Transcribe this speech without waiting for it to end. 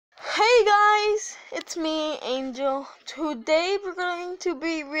guys, it's me, Angel. Today we're going to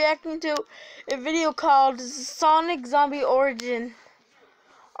be reacting to a video called Sonic Zombie Origin.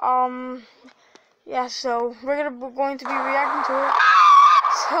 Yeah, so we're going to be reacting to it.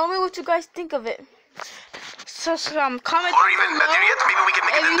 Tell me what you guys think of it. So comment or even better yet, maybe we can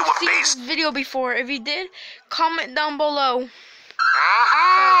make it into a if you've base. seen this video before. If you did, comment down below. Origins!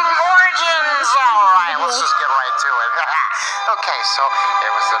 Alright, let's just get right to it. Okay, so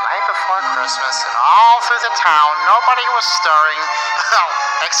it was the night before Christmas, and all through the town, nobody was stirring.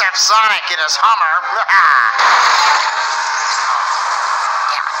 Except Sonic in his Hummer.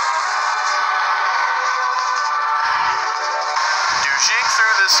 Douching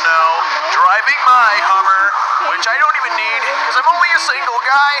through the snow, driving my Hummer, which I don't even need, because I'm only a single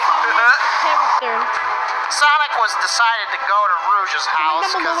guy. Sonic was decided to go to Rouge's house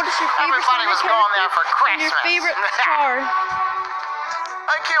because everybody was going there for Christmas. Your favorite car?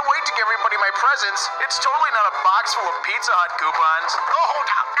 I can't wait to give everybody my presents. It's totally not a box full of Pizza Hut coupons. Oh, hold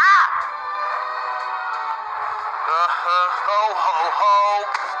up. Ho, ho, ho.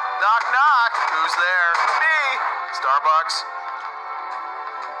 Knock, knock. Who's there? Me. Starbucks.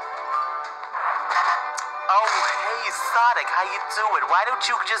 Oh, hey, Sonic, how you doing? Why don't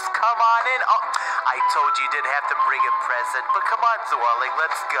you just come on in? Oh, I told you didn't have to bring a present, but come on, darling,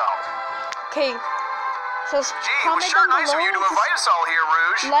 let's go. Okay, so gee, it was sure nice of you to invite us all here,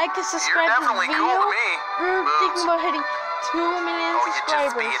 Rouge. Like and subscribe You're definitely to the cool video. to me. We're thinking about hitting 2 million Oh,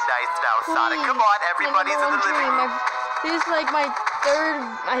 subscribers. you're just being nice now, Sonic. Please, Come on, everybody's in the living room. This is like my third.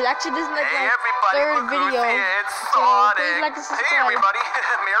 Actually, this is like Hey, my everybody, third look who's video. here. It's So Sonic. please like and subscribe. Hey, everybody.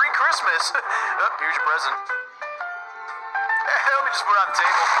 Merry Christmas. Oh, here's your present. Let me just put it on the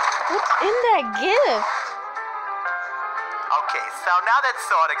table. What's in that gift? Okay, so now that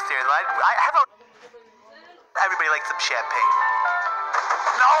Sonic's here, I have a... Everybody likes some champagne.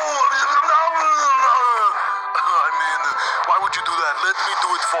 No! I mean, why would you do that? Let me do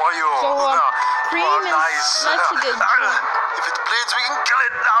it for you. So, Cream is nice. likes to get drunk. If it bleeds, we can kill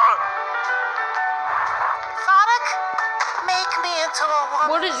it now. Sonic, make me into a woman.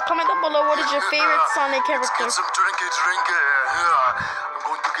 What is? Comment down below. What is your favorite Sonic character? Let's get some drink. I'm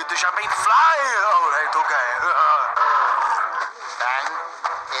going to get the champagne fly. All right, okay. Then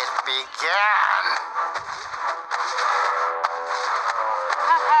it began.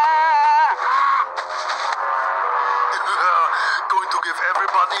 Going to give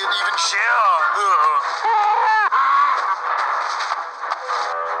everybody an even share.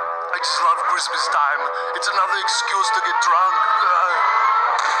 I just love Christmas time. It's another excuse to get drunk.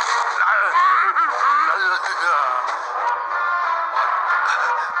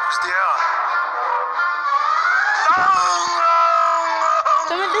 Who's there?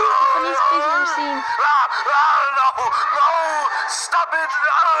 Some of the funniest things we've seen. No! Stop it!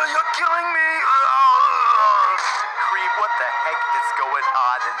 You're killing me! Creep, what the heck is going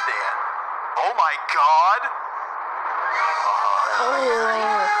on in there? Oh my god!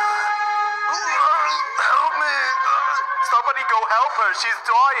 Help me! Somebody go help her, she's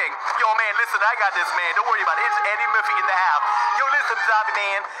dying! Yo man, listen, I got this man, don't worry about it. It's Eddie Murphy in the house. Yo listen, zombie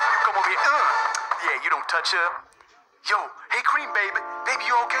man, you come over here. Yeah, you don't touch her. Yo, hey Cream, baby. Baby,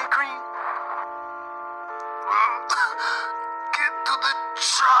 you okay, Cream? Get to the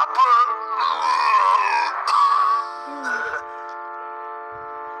chopper.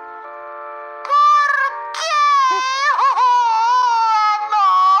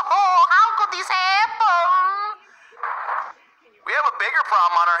 We have a bigger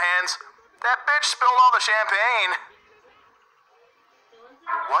problem on our hands. That bitch spilled all the champagne.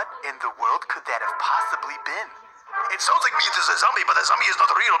 What in the world could that have possibly been? It sounds like me is a zombie, but the zombie is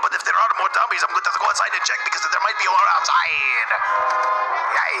not real. But if there are more zombies, I'm going to have to go outside and check because there might be more outside.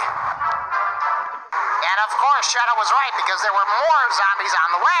 Yay. And of course, Shadow was right because there were more zombies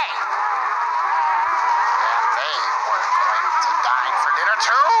on the way. And they were going to dine for dinner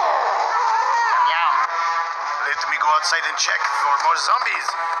too. Yum, yum. Let me go outside and check for more zombies.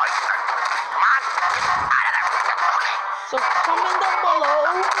 Come on. Out of there. Okay. So comment down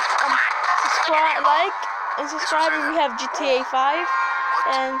below. Subscribe, like, and subscribe if we have GTA 5.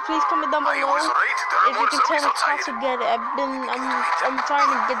 And please comment down below if you can tell me how to get it. I'm trying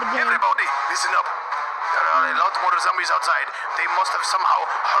to get the game. Everybody, listen up. There are a lot more zombies outside. They must have somehow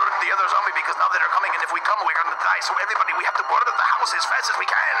hurt the other zombie because now they're coming, and if we come, we're gonna die. So everybody, we have to board up the house as fast as we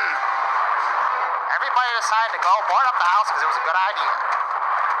can. Everybody decided to go board up the house because it was a good idea.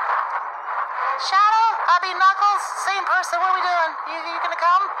 Shadow, Knuckles, same person. What are we doing? You gonna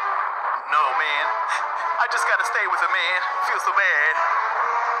come? No, man. I just gotta stay with a man. Feel so bad.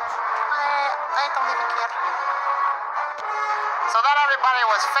 I don't even care. So then everybody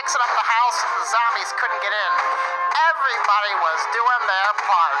was fixing up the house so the zombies couldn't get in. Everybody was doing their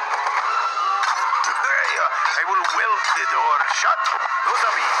part. I will weld the door shut. No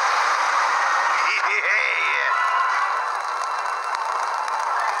zombie.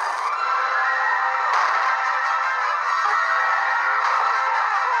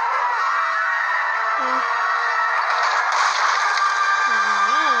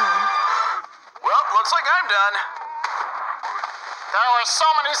 Well, looks like I'm done. There were so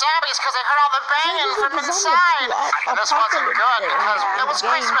many zombies because I heard all the banging from inside. And this wasn't good because it was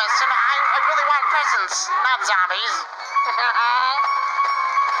Christmas and I really want presents, not zombies.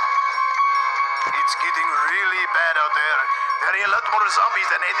 It's getting really bad out there. There are a lot more zombies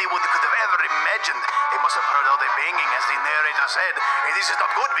than anyone could have ever imagined. They must have heard all the banging, as the narrator said. And this is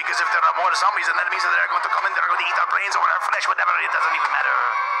not good because if there are more zombies, then that means that they're going to come in, they're going to eat our brains or our flesh, whatever. It doesn't even matter.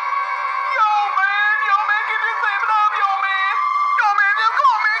 Yo, man, get this thing up, yo, man. Yo, man, come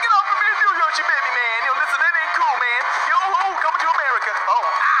on, man, get off of me. Yo, Yoshi, baby, man. Yo, listen, that ain't cool, man. Yo, coming to America.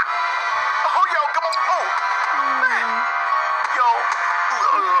 Oh, yo, come on. Oh, man. Yo,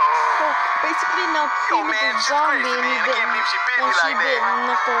 basically now Cream is a zombie and he bit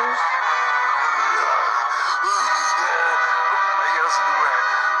Knuckles.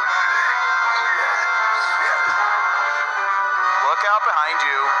 Look out behind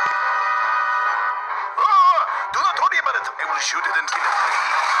you. Do not worry about it. I will shoot it and kill it.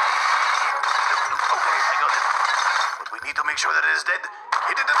 Okay, I got it. But we need to make sure that it is dead.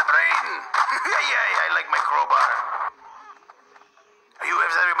 Hit it in the brain. Yeah, I like my crowbar.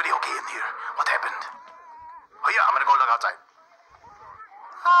 Is everybody okay in here? What happened? Oh yeah, I'm gonna go look outside.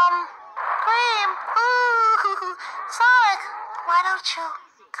 Cream. Ooh, Sonic, why don't you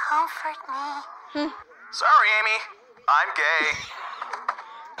comfort me? Sorry, Amy. I'm gay.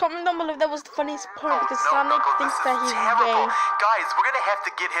 Comment down below if that was the funniest part because no, Sonic Knuckles, thinks this that is he's terrible. gay. Guys, we're gonna have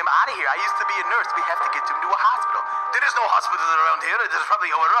to get him out of here. I used to be a nurse. We have to get him to a hospital. There is no hospital around here. It is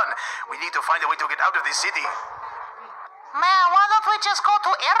probably overrun. We need to find a way to get out of this city. Man, why don't we just go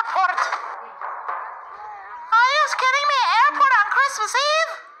to airport? Are you kidding me? Airport on Christmas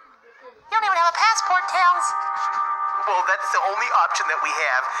Eve? You don't even have a passport, Tails. Well, that's the only option that we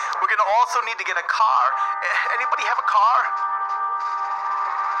have. We're gonna also need to get a car. Anybody have a car?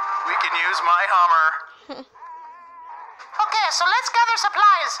 We can use my Hummer. Okay, so let's gather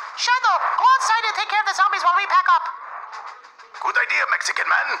supplies. Shadow, go outside and take care of the zombies while we pack up. Good idea,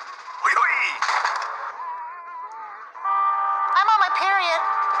 Mexican man. Hoi, hoi. I'm on my period.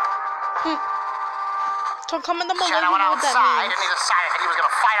 So comment down below Shadow went what that outside means. and he decided that he was going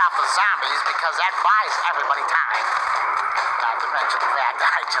to fight off the zombies because that buys everybody time. Not to mention the fact that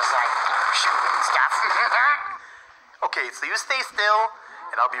I just like shooting and stuff. Okay, so you stay still,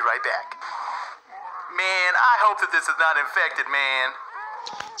 and I'll be right back. Man, I hope that this is not infected, man.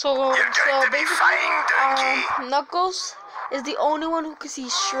 So be fine, donkey. Knuckles is the only one who can see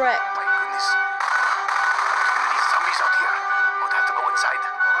Shrek. My goodness. These zombies out here. We'll have to go inside.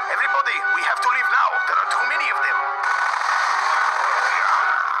 Everybody, we have to leave now. There are too many of them.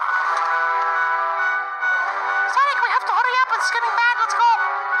 Sonic, we have to hurry up. It's getting bad. Let's go.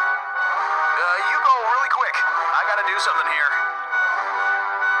 You go really quick. I gotta do something here.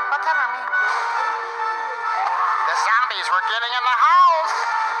 Whatever, man. The zombies were getting in the house.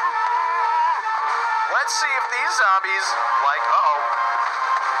 Let's see if these zombies, like,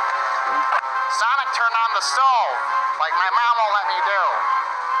 Sonic turned on the stove, like my mom won't let me do.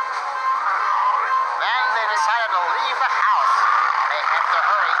 Then they decided to leave the house. They have to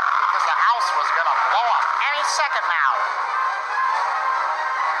hurry because the house was gonna blow up any second now.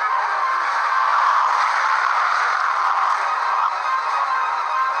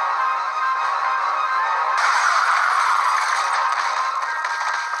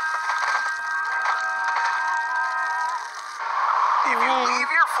 if you leave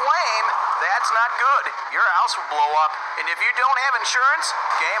your flame, that's not good. Your house will blow up. And if you don't have insurance,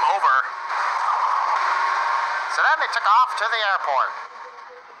 game over. So then they took off to the airport.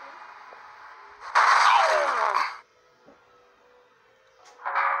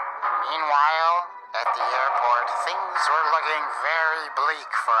 Meanwhile, at the airport, things were looking very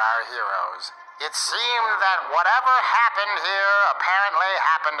bleak for our heroes. It seemed that whatever happened here apparently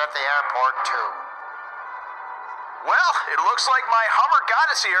happened at the airport too. Well, it looks like my Hummer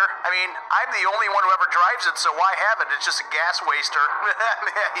got us here. I mean, I'm the only one who ever drives it, so why have it? It's just a gas waster.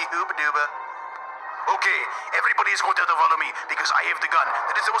 Hooba-dooba. Okay, everybody is going to follow me because I have the gun.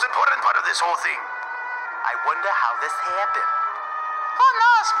 That is the most important part of this whole thing. I wonder how this happened. Who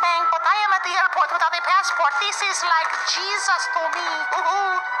knows, man, but I am at the airport without a passport. This is like Jesus to me.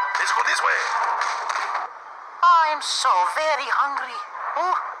 Let's go this way. Oh, I'm so very hungry.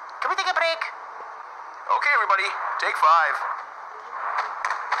 Oh, can we take a break? Okay, everybody, take 5.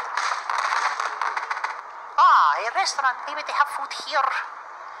 Ah, a restaurant. Maybe they have food here.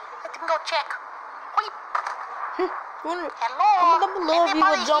 Let me go check. Wait. Hello? Comment down below if you would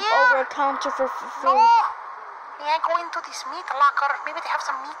Anybody jump here? over a counter for No. food. May I go into this meat locker? Maybe they have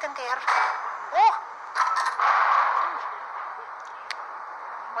some meat in there. Oh.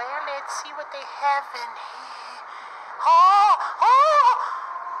 Well, let's see what they have in here. Oh!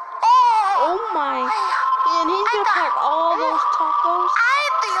 Oh my. And he's gonna pack all those tacos. Ay,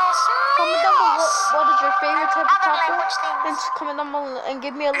 Dios Comment down below mío. what is your favorite type of Other taco. language things. And just comment down below and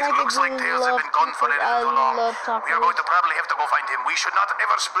give me a It like if looks you like Tails have love been gone for a tacos. I little too long. love We are going tacos. to probably have to go find him. We should not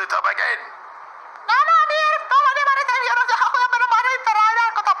ever split up again. No, I'm here.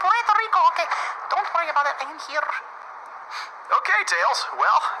 Puerto Rico. Okay, don't worry about it. I am here. Okay, Tails.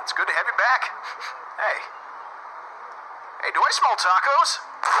 Well, it's good to have you back. Hey. Hey, do I smell tacos?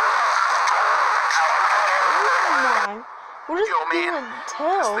 Oh my. What is Yo, man. doing This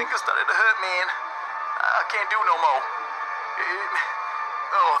tail? thing is starting to hurt, man. I can't do no more.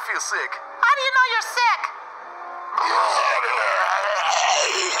 Oh, I feel sick. How do you know you're sick?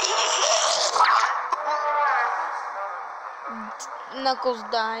 Knuckles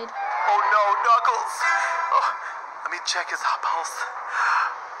died. Oh no, Knuckles. Oh, let me check his heart pulse.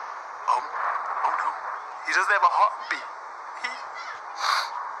 Oh no. He doesn't have a heartbeat.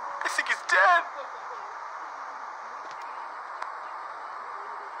 I think he's dead.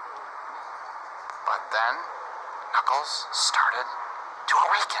 But then, Knuckles started to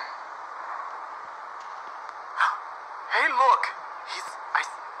awaken. Hey, look.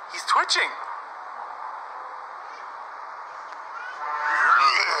 He's twitching.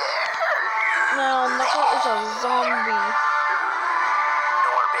 No, Knuckles is a zombie.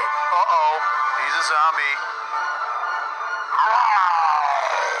 Norbit. Uh-oh. He's a zombie.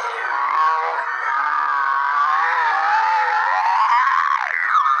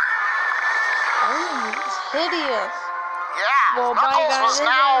 Oh, it's hideous. Yeah, Well, bye Knuckles was guys.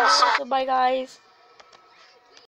 now some Bye guys.